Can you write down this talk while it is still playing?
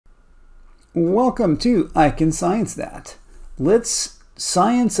Welcome to I Can Science That. Let's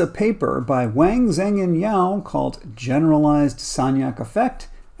science a paper by Wang, Zheng, and Yao called Generalized Sagnac Effect,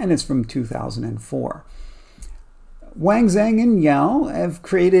 and it's from 2004. Wang, Zheng, and Yao have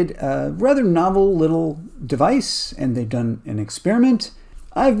created a rather novel little device, and they've done an experiment.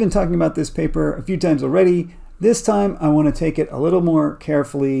 I've been talking about this paper a few times already. This time I want to take it a little more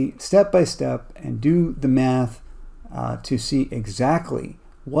carefully, step by step, and do the math to see exactly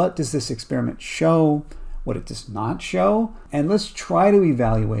what does this experiment show, what it does not show, and let's try to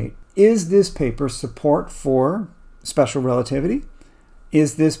evaluate, is this paper support for special relativity?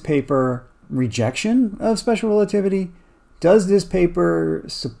 Is this paper rejection of special relativity? Does this paper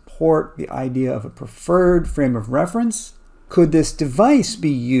support the idea of a preferred frame of reference? Could this device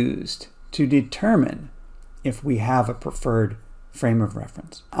be used to determine if we have a preferred frame of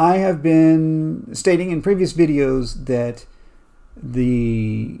reference? I have been stating in previous videos that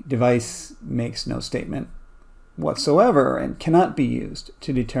the device makes no statement whatsoever and cannot be used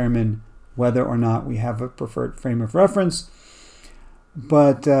to determine whether or not we have a preferred frame of reference.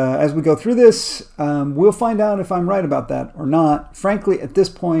 But as we go through this, we'll find out if I'm right about that or not. Frankly, at this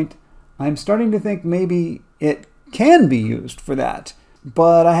point, I'm starting to think maybe it can be used for that,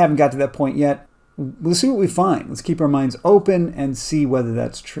 but I haven't got to that point yet. We'll see what we find. Let's keep our minds open and see whether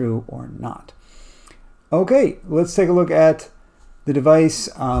that's true or not. Okay, let's take a look at the device.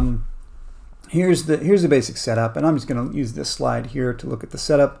 Here's the basic setup, and I'm just going to use this slide here to look at the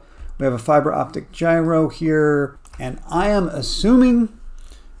setup. We have a fiber optic gyro here, and I am assuming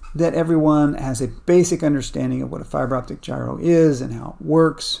that everyone has a basic understanding of what a fiber optic gyro is and how it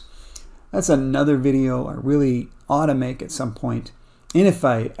works. That's another video I really ought to make at some point. And if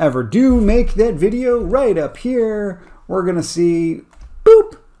I ever do make that video, right up here, we're going to see,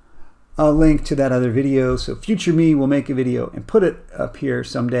 boop, a link to that other video. So future me will make a video and put it up here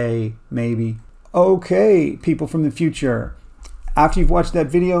someday, maybe. Okay, people from the future. After you've watched that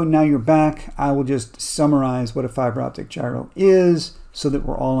video, now you're back, I will just summarize what a fiber optic gyro is so that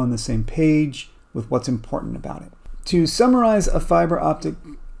we're all on the same page with what's important about it. To summarize a fiber optic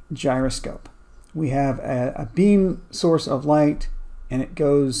gyroscope, we have a beam source of light, and it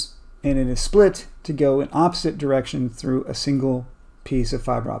is split to go in opposite direction through a single piece of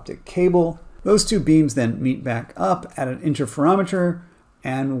fiber optic cable. Those two beams then meet back up at an interferometer,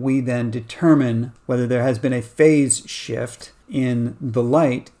 and we then determine whether there has been a phase shift in the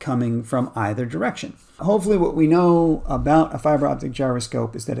light coming from either direction. Hopefully what we know about a fiber optic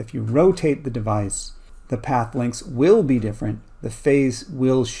gyroscope is that if you rotate the device, the path lengths will be different, the phase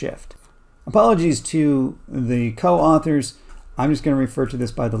will shift. Apologies to the co-authors. I'm just going to refer to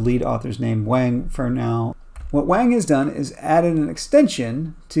this by the lead author's name, Wang, for now. What Wang has done is added an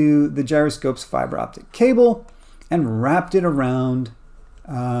extension to the gyroscope's fiber optic cable and wrapped it around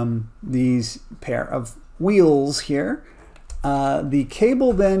these pair of wheels here. The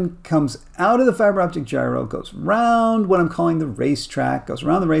cable then comes out of the fiber optic gyro, goes around what I'm calling the racetrack, goes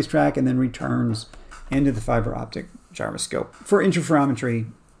around the racetrack, and then returns into the fiber optic gyroscope for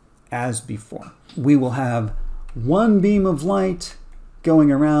interferometry as before. We will have one beam of light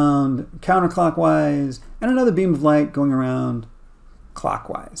going around counterclockwise and another beam of light going around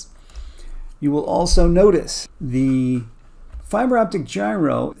clockwise. You will also notice the fiber optic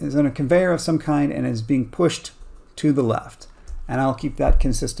gyro is on a conveyor of some kind and is being pushed to the left. And I'll keep that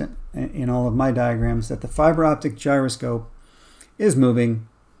consistent in all of my diagrams, that the fiber optic gyroscope is moving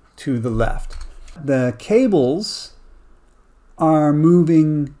to the left. The cables are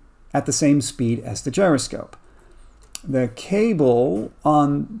moving at the same speed as the gyroscope. The cable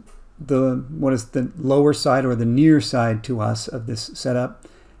on what is the lower side or the near side to us of this setup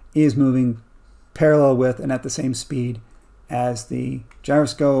is moving parallel with and at the same speed as the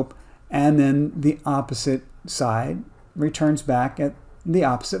gyroscope, and then the opposite side returns back at the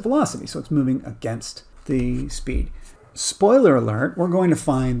opposite velocity, so it's moving against the speed. Spoiler alert, we're going to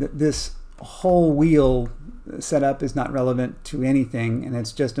find that this whole wheel setup is not relevant to anything, and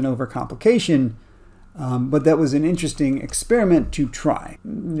it's just an overcomplication. But that was an interesting experiment to try,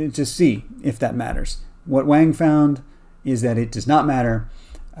 to see if that matters. What Wang found is that it does not matter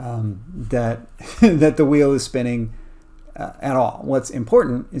that the wheel is spinning at all. What's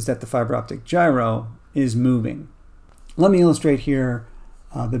important is that the fiber optic gyro is moving. Let me illustrate here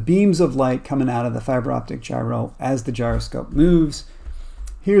the beams of light coming out of the fiber optic gyro as the gyroscope moves.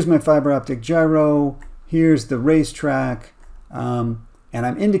 Here's my fiber optic gyro. Here's the racetrack. And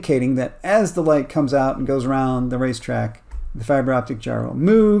I'm indicating that as the light comes out and goes around the racetrack, the fiber optic gyro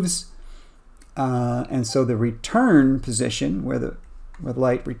moves. And so the return position, where the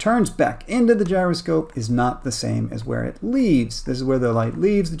light returns back into the gyroscope, is not the same as where it leaves. This is where the light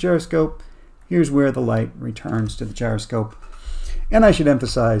leaves the gyroscope, Here's where the light returns to the gyroscope. And I should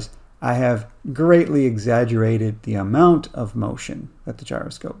emphasize, I have greatly exaggerated the amount of motion that the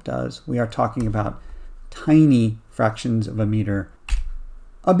gyroscope does. We are talking about tiny fractions of a meter.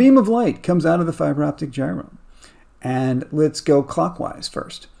 A beam of light comes out of the fiber optic gyro. And let's go clockwise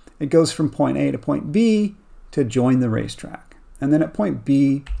first. It goes from point A to point B to join the racetrack. And then at point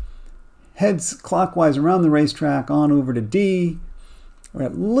B, heads clockwise around the racetrack on over to D, where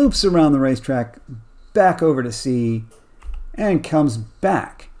it loops around the racetrack back over to C, and comes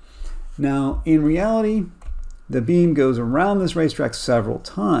back. Now, in reality, the beam goes around this racetrack several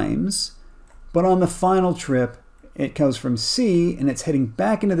times, but on the final trip, it goes from C and it's heading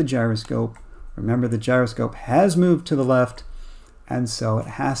back into the gyroscope. Remember, the gyroscope has moved to the left, and so it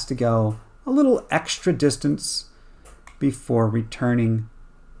has to go a little extra distance before returning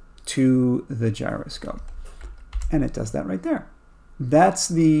to the gyroscope. And it does that right there. That's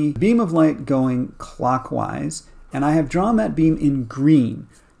the beam of light going clockwise, and I have drawn that beam in green.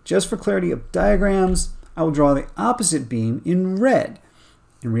 Just for clarity of diagrams, I will draw the opposite beam in red.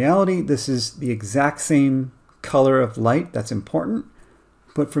 In reality, this is the exact same color of light. That's important.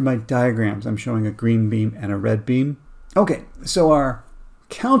 But for my diagrams, I'm showing a green beam and a red beam. Okay, so our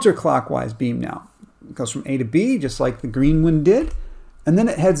counterclockwise beam now goes from A to B, just like the green one did, and then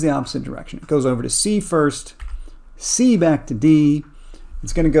it heads the opposite direction. It goes over to C first, C back to D.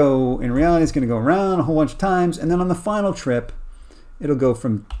 It's going to go, in reality, it's going to go around a whole bunch of times, and then on the final trip, it'll go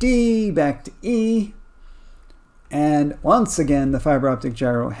from D back to E, and once again, the fiber optic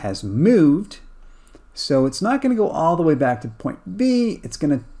gyro has moved, so it's not going to go all the way back to point B. It's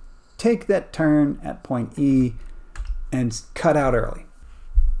going to take that turn at point E and cut out early.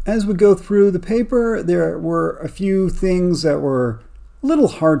 As we go through the paper, there were a few things that were a little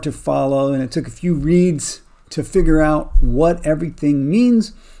hard to follow, and it took a few reads to figure out what everything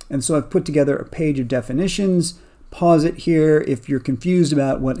means. And so I've put together a page of definitions. Pause it here if you're confused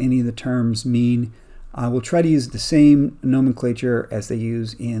about what any of the terms mean. I will try to use the same nomenclature as they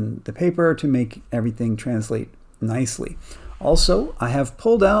use in the paper to make everything translate nicely. Also, I have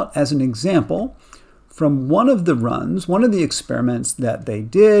pulled out as an example from one of the runs, one of the experiments that they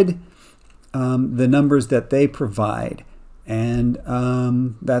did, the numbers that they provide. And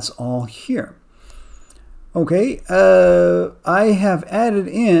that's all here. Okay, I have added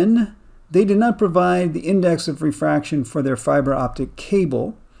in, they did not provide the index of refraction for their fiber optic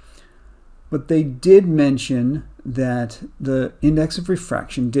cable, but they did mention that the index of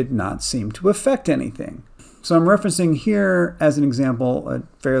refraction did not seem to affect anything. So I'm referencing here as an example a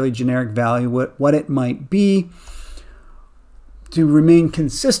fairly generic value, what it might be. To remain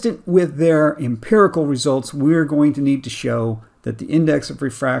consistent with their empirical results, we're going to need to show that the index of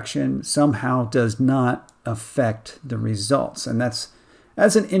refraction somehow does not affect the results. And that's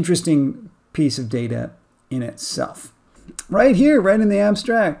an interesting piece of data in itself. Right here, right in the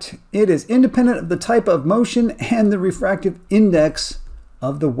abstract, it is independent of the type of motion and the refractive index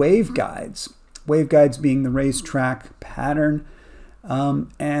of the waveguides. Waveguides being the racetrack pattern.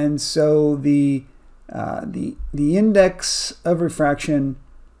 And so the index of refraction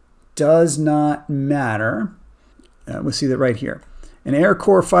does not matter. We'll see that right here. An air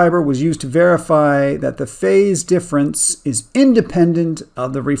core fiber was used to verify that the phase difference is independent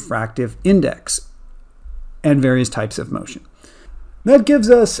of the refractive index and various types of motion. That gives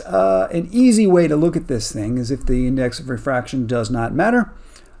us an easy way to look at this thing, as if the index of refraction does not matter.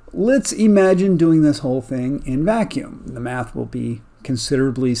 Let's imagine doing this whole thing in vacuum. The math will be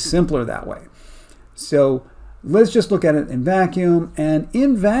considerably simpler that way. So let's just look at it in vacuum. And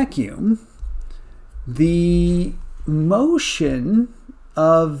in vacuum, the motion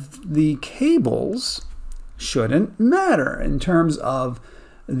of the cables shouldn't matter in terms of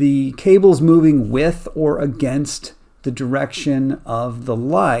the cables moving with or against the direction of the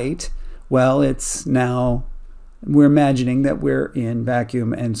light. Well, it's now, we're imagining that we're in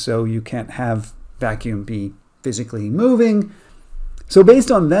vacuum, and so you can't have vacuum be physically moving. So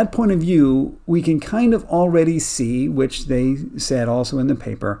based on that point of view, we can kind of already see, which they said also in the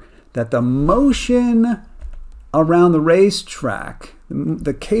paper, that the motion around the racetrack,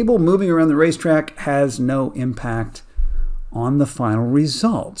 the cable moving around the racetrack, has no impact on the final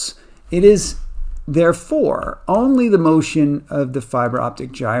results. It is therefore only the motion of the fiber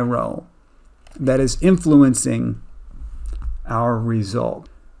optic gyro that is influencing our result.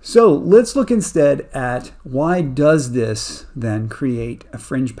 So let's look instead at why does this then create a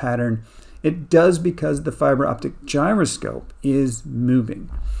fringe pattern. It does because the fiber optic gyroscope is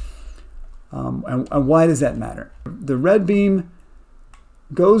moving. And why does that matter? The red beam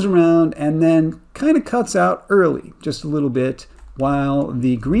goes around and then kind of cuts out early, just a little bit. while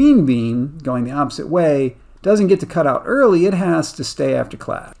the green beam, going the opposite way, doesn't get to cut out early, it has to stay after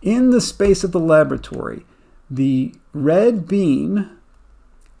class. In the space of the laboratory, the red beam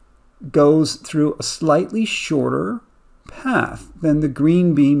goes through a slightly shorter path than the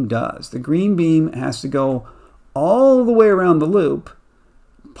green beam does. The green beam has to go all the way around the loop,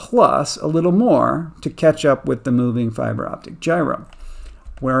 plus a little more to catch up with the moving fiber optic gyro.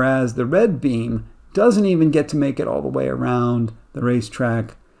 Whereas the red beam doesn't even get to make it all the way around the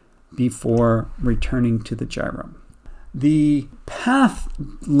racetrack before returning to the gyro. The path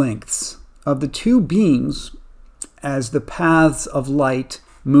lengths of the two beams as the paths of light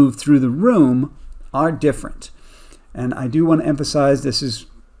move through the room are different. And I do want to emphasize this is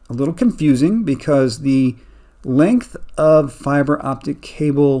a little confusing because the length of fiber optic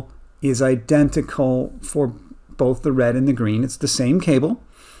cable is identical for both the red and the green. It's the same cable,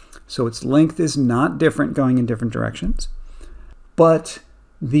 so its length is not different going in different directions. But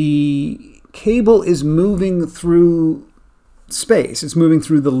the cable is moving through space. It's moving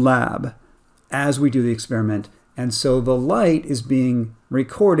through the lab as we do the experiment. And so the light is being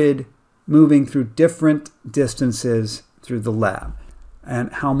recorded moving through different distances through the lab.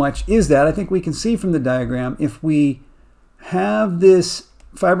 And how much is that? I think we can see from the diagram. If we have this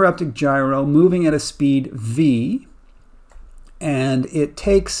fiber optic gyro moving at a speed v, and it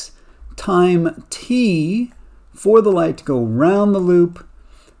takes time t for the light to go around the loop,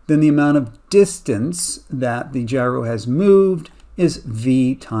 then the amount of distance that the gyro has moved is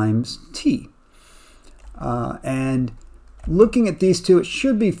v times t. And looking at these two, it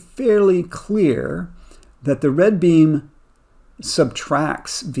should be fairly clear that the red beam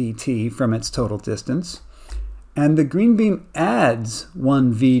subtracts vt from its total distance, and the green beam adds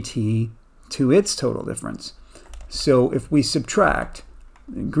 1 vt to its total difference. So if we subtract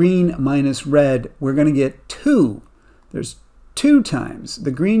green minus red, we're going to get 2. There's 2 times.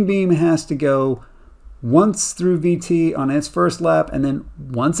 The green beam has to go once through vt on its first lap and then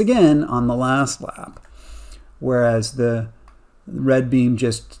once again on the last lap, whereas the red beam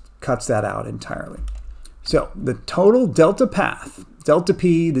just cuts that out entirely. So the total delta path, delta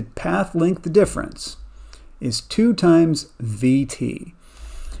p, the path length, the difference, is 2 times vt.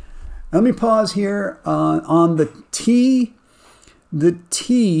 Let me pause here on the t. The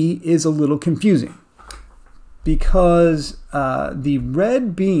t is a little confusing because the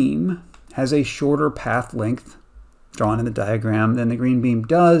red beam has a shorter path length drawn in the diagram than the green beam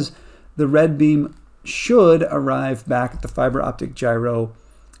does. The red beam should arrive back at the fiber optic gyro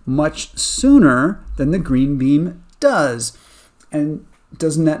much sooner than the green beam does. And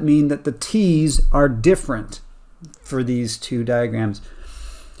doesn't that mean that the t's are different for these two diagrams?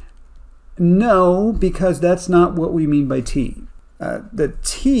 No, because that's not what we mean by t. The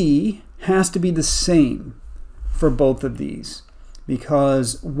t has to be the same for both of these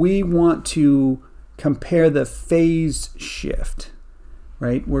because we want to compare the phase shift,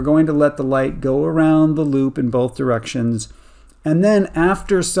 right? We're going to let the light go around the loop in both directions, and then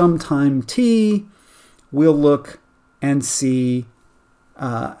after some time t, we'll look and see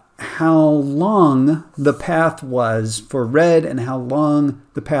how long the path was for red and how long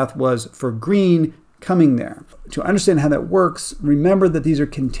the path was for green coming there. To understand how that works, remember that these are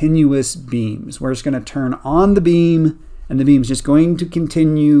continuous beams. We're just going to turn on the beam, and the beam's just going to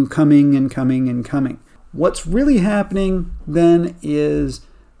continue coming and coming and coming. What's really happening then is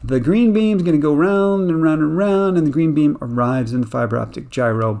the green beam's going to go round and round and round, and the green beam arrives in the fiber optic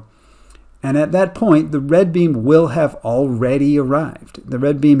gyro. And at that point, the red beam will have already arrived. The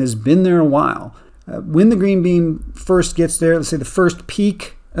red beam has been there a while. When the green beam first gets there, let's say the first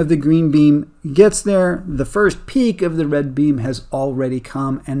peak of the green beam gets there, the first peak of the red beam has already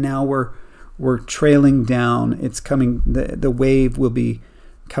come, and now we're trailing down. It's coming. The wave will be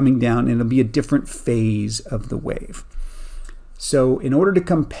coming down, and it'll be a different phase of the wave. So in order to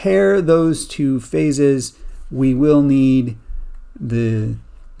compare those two phases, we will need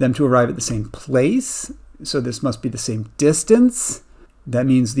them to arrive at the same place. So this must be the same distance. That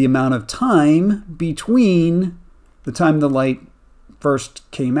means the amount of time between the time the light first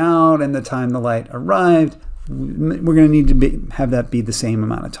came out and the time the light arrived. We're going to need to have that be the same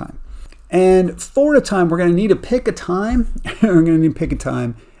amount of time. And for a time, we're going to need to pick a time. We're going to need to pick a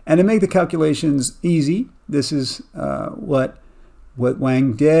time. And to make the calculations easy, this is what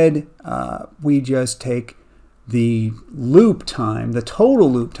Wang did. We just take the loop time, the total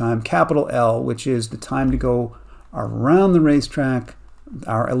loop time, capital L, which is the time to go around the racetrack,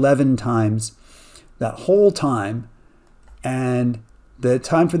 our 11 times, that whole time. And the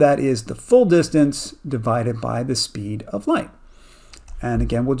time for that is the full distance divided by the speed of light. And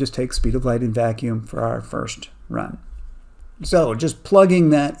again, we'll just take speed of light in vacuum for our first run. So just plugging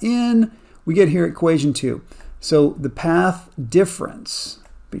that in, we get here equation 2. So the path difference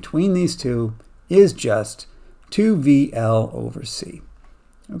between these two is just 2VL over C.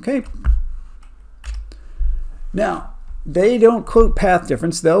 Okay. Now, they don't quote path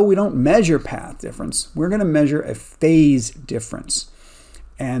difference, though we don't measure path difference. We're going to measure a phase difference.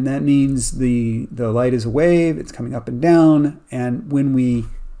 And that means the light is a wave, it's coming up and down, and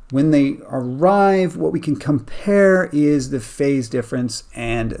when they arrive, what we can compare is the phase difference,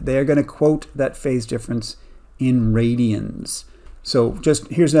 and they're going to quote that phase difference in radians. So just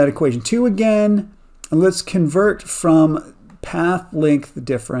here's that equation 2 again, and let's convert from path length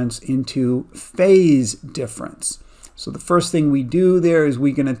difference into phase difference. So the first thing we do there is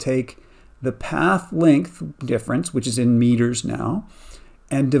we're going to take the path length difference, which is in meters now,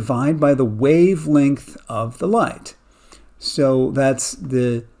 and divide by the wavelength of the light. So that's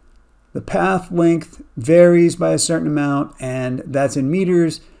the path length varies by a certain amount, and that's in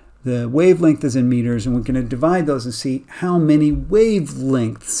meters. The wavelength is in meters, and we're going to divide those and see how many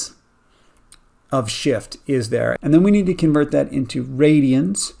wavelengths of shift is there. And then we need to convert that into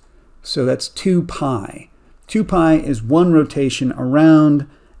radians. So that's 2 pi. 2 pi is 1 rotation around,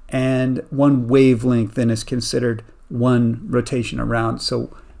 and 1 wavelength then is considered 1 rotation around.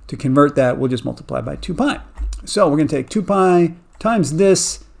 So to convert that, we'll just multiply by 2 pi. So we're going to take 2 pi times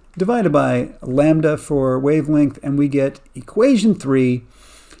this, divided by lambda for wavelength, and we get equation 3.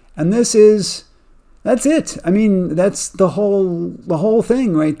 And that's it. I mean, that's the whole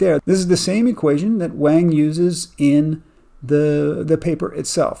thing right there. This is the same equation that Wang uses in the paper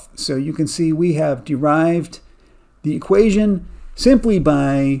itself. So you can see we have derived the equation simply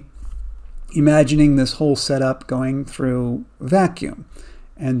by imagining this whole setup going through vacuum.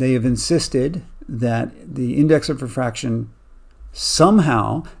 And they have insisted that the index of refraction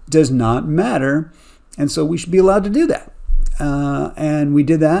somehow does not matter, and so we should be allowed to do that. And we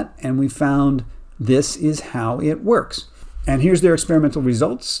did that, and we found this is how it works. And here's their experimental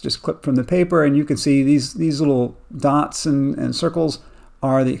results, just clipped from the paper, and you can see these little dots and circles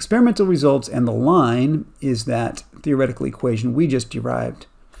are the experimental results, and the line is that theoretical equation we just derived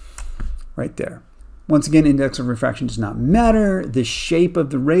right there. Once again, index of refraction does not matter. The shape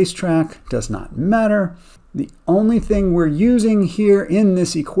of the racetrack does not matter. The only thing we're using here in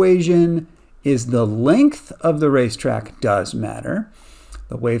this equation is the length of the racetrack does matter.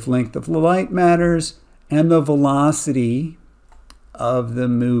 The wavelength of the light matters, and the velocity of the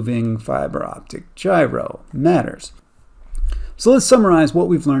moving fiber optic gyro matters. So let's summarize what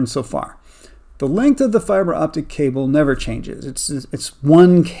we've learned so far. The length of the fiber optic cable never changes. It's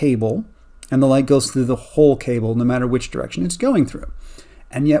one cable, and the light goes through the whole cable no matter which direction it's going through.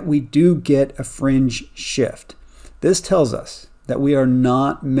 And yet we do get a fringe shift. This tells us that we are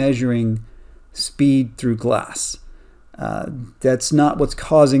not measuring speed through glass. That's not what's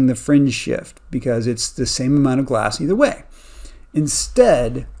causing the fringe shift, because it's the same amount of glass either way.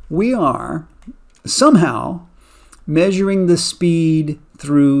 Instead, we are somehow measuring the speed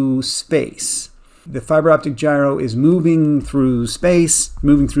through space. The fiber optic gyro is moving through space,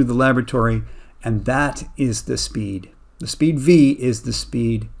 moving through the laboratory, and that is the speed. The speed v is the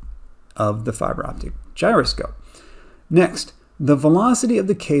speed of the fiber optic gyroscope. Next, the velocity of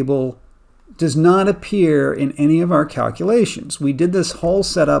the cable does not appear in any of our calculations. We did this whole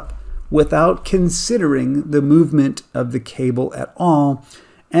setup without considering the movement of the cable at all.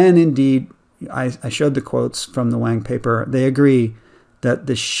 And indeed, I showed the quotes from the Wang paper. They agree that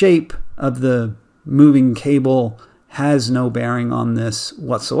the shape of the moving cable has no bearing on this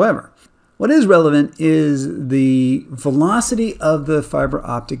whatsoever. What is relevant is the velocity of the fiber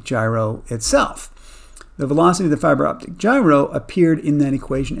optic gyro itself. The velocity of the fiber optic gyro appeared in that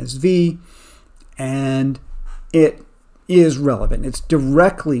equation as v, and it is relevant. It's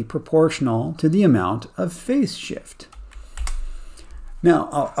directly proportional to the amount of phase shift.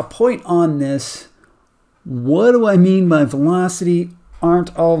 Now, a point on this, what do I mean by velocity?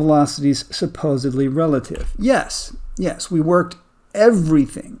 Aren't all velocities supposedly relative? Yes, we worked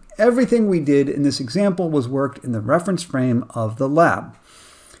everything. Everything we did in this example was worked in the reference frame of the lab.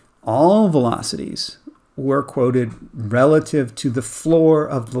 All velocities were quoted relative to the floor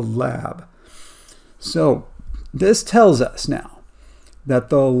of the lab. So this tells us now that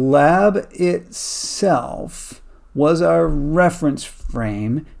the lab itself was our reference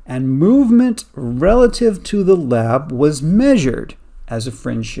frame, and movement relative to the lab was measured as a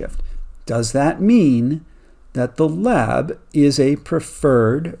fringe shift. Does that mean that the lab is a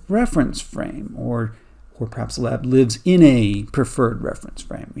preferred reference frame, or perhaps the lab lives in a preferred reference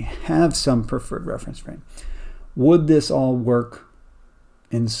frame? We have some preferred reference frame. Would this all work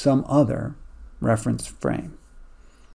in some other reference frame?